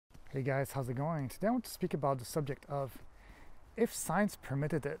Hey guys, how's it going? Today I want to speak about the subject of if science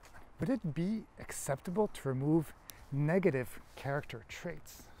permitted it, would it be acceptable to remove negative character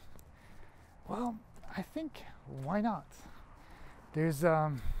traits? Well, I think why not? There's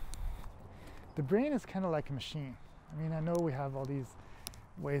the brain is kind of like a machine. I mean, I know we have all these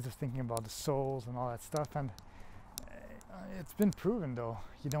ways of thinking about the souls and all that stuff, and it's been proven though.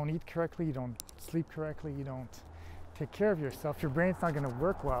 You don't eat correctly, you don't sleep correctly, you don't take care of yourself, your brain's not going to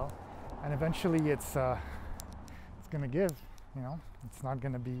work well, and eventually it's going to give. It's not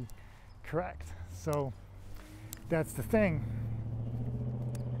going to be correct. So that's the thing.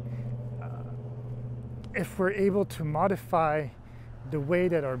 If we're able to modify the way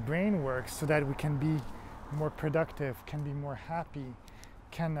that our brain works so that we can be more productive, can be more happy,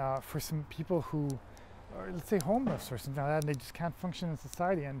 can for some people who are, let's say, homeless or something like that, and they just can't function in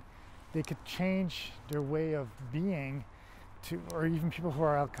society, and they could change their way of being to, or even people who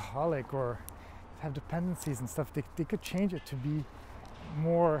are alcoholic or have dependencies and stuff, they could change it to be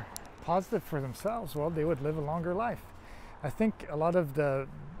more positive for themselves. Well, they would live a longer life. I think a lot of the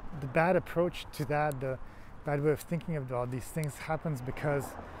bad approach to that, the bad way of thinking about these things happens because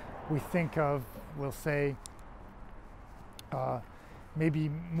we think of, we'll say, maybe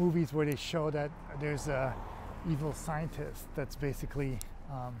movies where they show that there's a evil scientist that's basically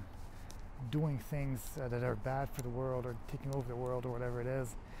doing things that are bad for the world or taking over the world or whatever it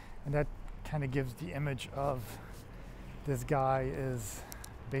is, and that kind of gives the image of this guy is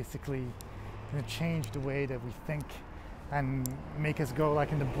basically going to change the way that we think and make us go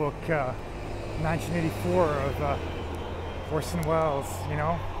like in the book 1984 of Orson Welles,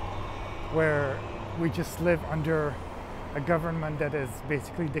 where we just live under a government that is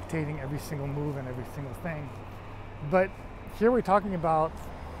basically dictating every single move and every single thing. But here we're talking about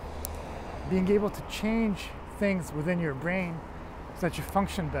being able to change things within your brain so that you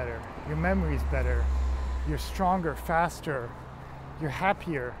function better, your memory is better, you're stronger, faster, you're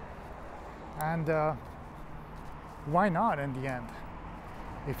happier. And why not in the end?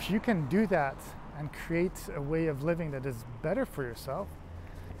 If you can do that and create a way of living that is better for yourself,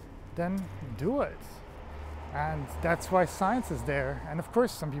 then do it. And that's why science is there. And of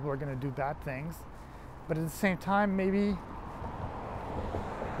course, some people are going to do bad things, but at the same time, maybe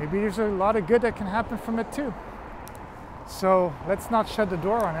there's a lot of good that can happen from it too. So let's not shut the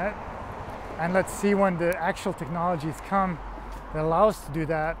door on it, and let's see when the actual technologies come that allow us to do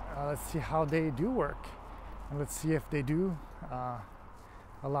that. Let's see how they do work, and let's see if they do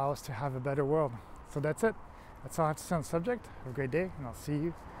allow us to have a better world. So that's it. That's all I have to say on the subject. Have a great day, and I'll see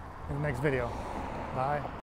you in the next video. Bye.